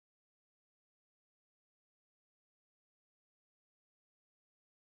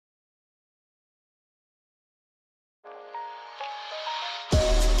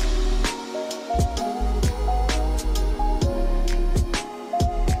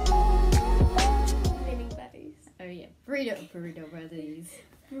Burrito Brothers.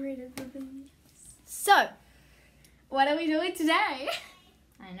 Burrito Brothers. So, What are we doing today?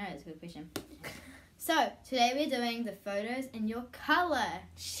 I know, it's a good question. So, today we're doing the photos in your colour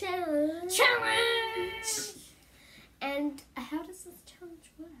Challenge. challenge. And how does this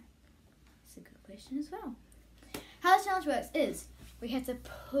challenge work? That's a good question as well. How the challenge works is we have to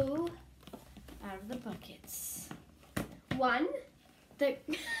pull out of the buckets. One, the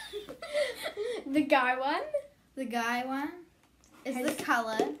the guy one, The guy one is Has- the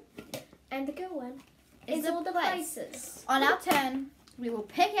colour. and the girl one Is is the all the place. places. On our turn, we will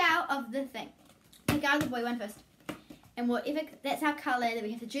pick out of the thing. Pick out the boy one first. And whatever, that's our colour that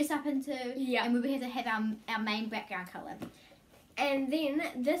we have to dress up into. Yeah. And we have to have our main background colour. And then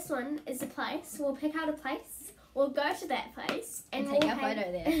this one is a place. We'll pick out a place. We'll go to that place And we'll take our have-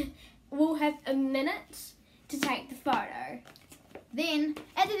 photo there. We'll have a minute to take the photo. Then,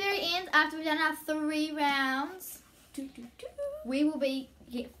 at the very end, after we've done our 3 rounds, we will be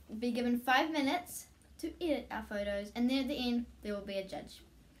given 5 minutes to edit our photos. And then at the end, there will be a judge,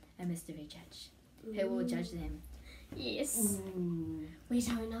 a mystery judge, who will judge them. Yes. Ooh. We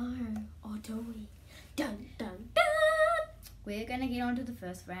don't know, or do we? Dun dun dun. We're going to get on to the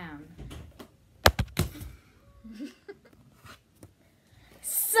first round.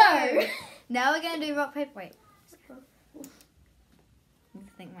 So, Now we're going to do rock, paper, wait. I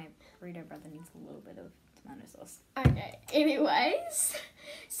think my burrito brother needs a little bit of tomato sauce. okay. Anyways,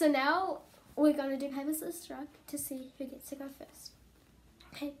 so now we're gonna do paper scissors rock to see who gets to go first.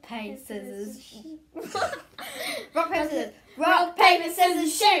 Paper, scissors. shoot. Rock, paper, scissors. Rock, paper,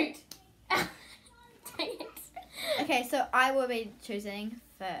 scissors, shoot. Dang it. Okay, so I will be choosing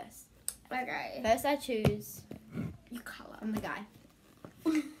first. Okay. First I choose Your colour. from the guy.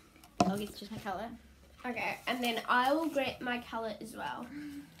 I'll get to choose my colour. Okay, and then I will get my colour as well.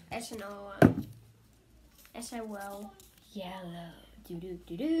 That's another one. Yes, I will. Yellow.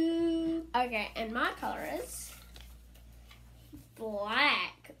 Do-do-do-do. Okay, and my colour is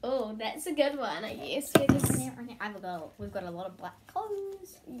black. Oh, that's a good one, I guess. Because We've got a lot of black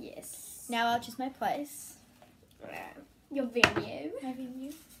clothes. yes. Now I'll choose my place. Your venue. My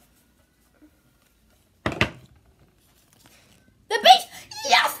venue. The beach!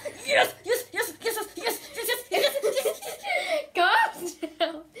 Yes! Yes! Yes! Yes! Yes! Yes! Yes! Yes! Yes! Yes! God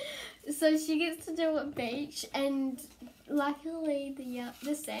damn. So she gets to do a beach, and luckily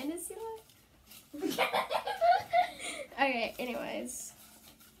the sand is yellow. Okay. Anyways.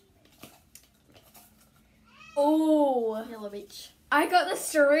 Oh, Yellow beach. I got the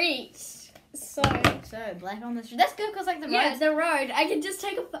street. So Black on the street. That's good because like the yeah, roads. the road. I can just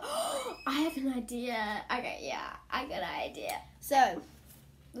take a. I have an idea. Okay, yeah, I got an idea. So,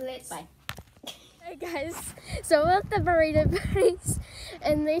 Let's. Bye. Hey guys, so we're at the burrito place,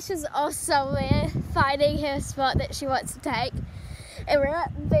 and Mischa's also there finding her spot that she wants to take. And we're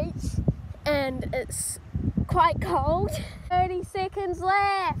at the beach, and it's quite cold. 30 seconds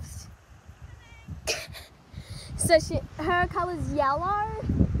left. So her colour's yellow.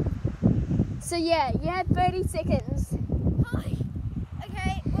 So yeah, you have 30 seconds. Hi.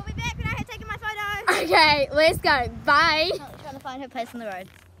 Okay, we'll be back when I have taken my photo. Okay, let's go. Bye. Trying to find her place on the road.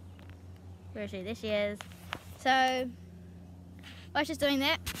 Where is she? There she is. So, while she's doing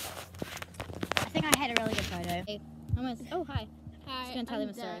that, I think I had a really good photo. Almost. Oh, hi. Hi, Just gonna tell them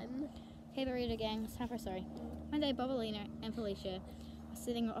a story. done. Hey, Burrito gang. It's time for a story. One day, Bobolina and Felicia were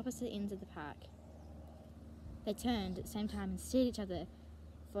sitting on opposite ends of the park. They turned at the same time and stared at each other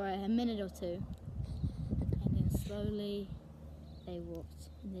for a minute or two. And then slowly, they walked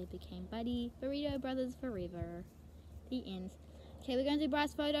and they became buddy Burrito brothers forever. The end. Okay, we're going to do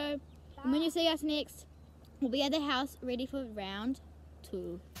Bryce's photo. And when you see us next, we'll be at the house ready for round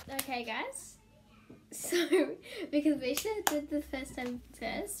 2. Okay, guys. So, because Mischa did the first time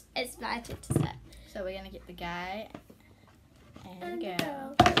first, it's my turn to start. So we're going to get the guy and the And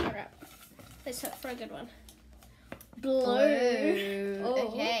girl. Alright. Let's hope for a good one. Blue. Oh.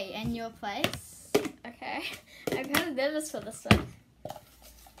 Okay, and your place? Okay. I'm kind of nervous for this one.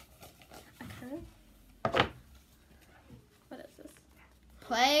 Okay. What is this?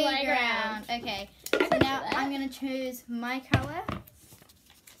 Playground. Okay, so can do now that. I'm going to choose my colour.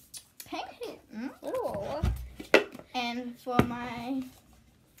 Pink. Oh. And for my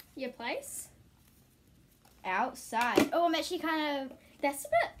Your place? outside. Oh, I'm actually kind of... That's a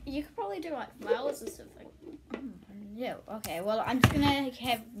bit. You could probably do like flowers or something. Yeah, okay. Well, I'm just going to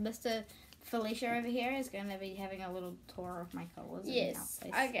have Mr. Felicia over here is going to be having a little tour of my colours. Yes.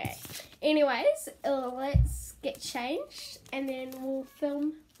 And our place. Okay. Anyways, let's get changed, and then we'll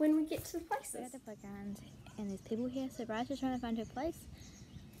film when we get to the We're places. at the playground, and there's people here. So Bryce is trying to find her place.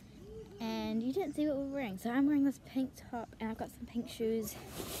 And you didn't see what we were wearing. So I'm wearing this pink top, and I've got some pink shoes,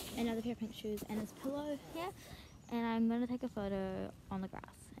 another pair of pink shoes, and this pillow here. And I'm going to take a photo on the grass,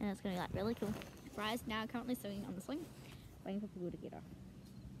 and it's going to be like really cool. Briar's now currently sitting on the swing, waiting for people to get off.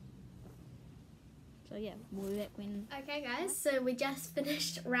 So yeah, we'll be back when... Okay guys, so we just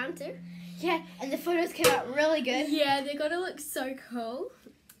finished round 2. Yeah, and the photos came out really good. Yeah, they're gonna look so cool.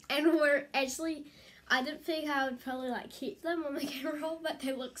 And we're actually, I didn't think I would probably like keep them on the camera roll, but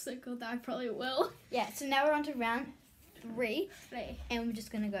they look so cool that I probably will. Yeah, so now we're on to round 3. And we're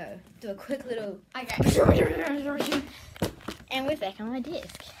just gonna go do a quick little... Okay. And we're back on my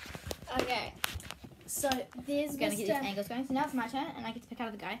desk. Okay. So there's Gonna get these angles going. So now it's my turn, and I get to pick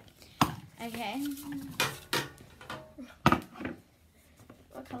out the guy. Okay.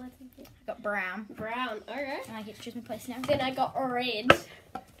 What colour did you get? I got brown. Brown. Okay. And I get to choose my place now. Then I got red.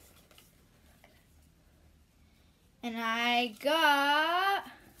 And I got...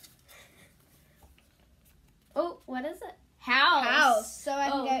 Oh, what is it? House. So I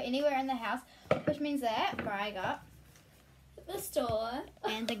can go anywhere in the house, which means that I got the store.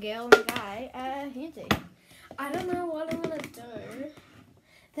 And the girl and the guy are handy. I don't know what I'm gonna do.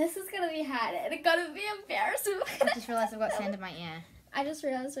 This is gonna be hard. It's gonna be embarrassing. I just realised I've got sand in my ear. I just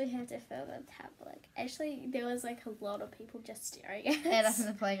realised we have to film in public. Actually, there was like a lot of people just staring at us. At us in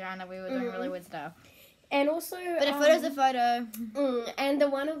the playground, and we were doing really weird stuff. And also... But a photo's a photo. And the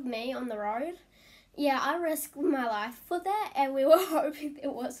one of me on the road. Yeah, I risked my life for that, and we were hoping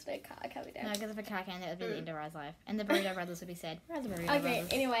there wasn't a car coming down. No, because if a car came, that would be the end of Rye's life. And the Burrito brothers would be sad. Where's the Burrito Okay,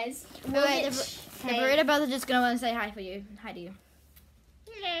 brothers? anyways. We'll wait, the Burrito brothers are just going to want to say hi for you. Hi to you.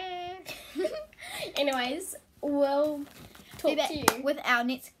 Anyways, we'll talk to you. With our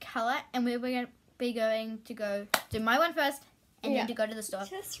next colour, and we're going to be going to go do my one first, and then to go to the store.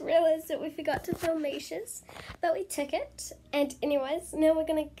 Just realised that we forgot to film Misha's, but we took it. And anyways, now we're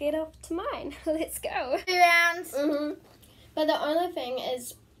going to get off to mine. Let's go. 2 rounds. But the only thing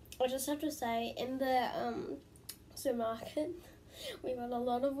is, I just have to say, in the supermarket, we got a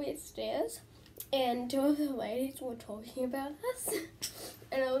lot of wet stairs. And 2 of the ladies were talking about us.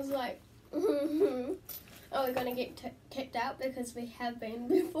 And I was like, oh, we're going to get kicked out because we have been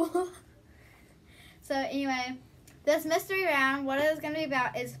before. So anyway, this mystery round, what it is going to be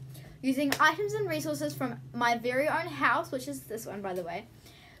about is using items and resources from my very own house, which is this one, by the way.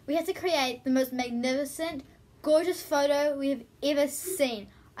 We had to create the most magnificent, gorgeous photo we have ever seen.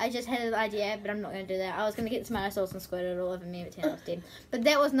 I just had an idea, but I'm not going to do that. I was going to get tomato sauce and squirt it all over me, but Tina was dead. But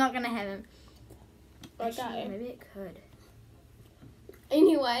that was not going to happen. Actually, maybe it could.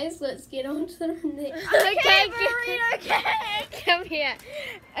 Anyways, let's get on to the next. Okay, Burrito, okay. Come here.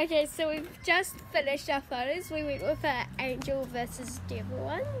 Okay, so we've just finished our photos. We went with our angel versus devil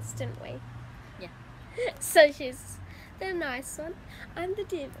ones, didn't we? Yeah. So she's the nice one. I'm the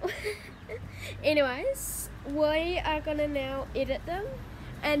devil. Anyways, we are gonna now edit them,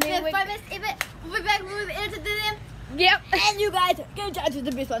 and then we 5 minutes edit. We'll be back when we've edited them. Yep. And you guys go judge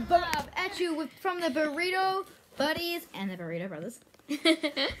the best one. But at you from the Burrito buddies and the Burrito brothers.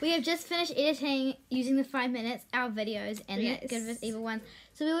 We have just finished editing using the 5 minutes, our videos, and the good vs evil one.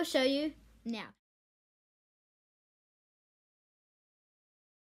 So we will show you now.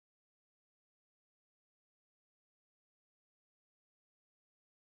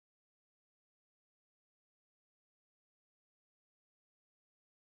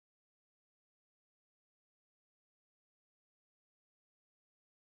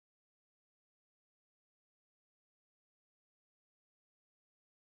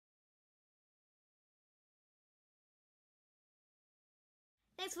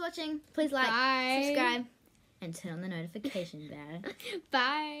 Thanks for watching. Please like, subscribe, and turn on the notification bell.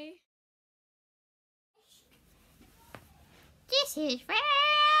 Bye. This is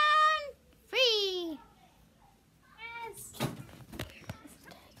round 3. Yes. It's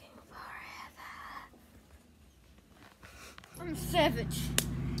taking forever. I'm savage.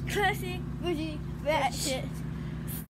 Classic, bougie, that shit.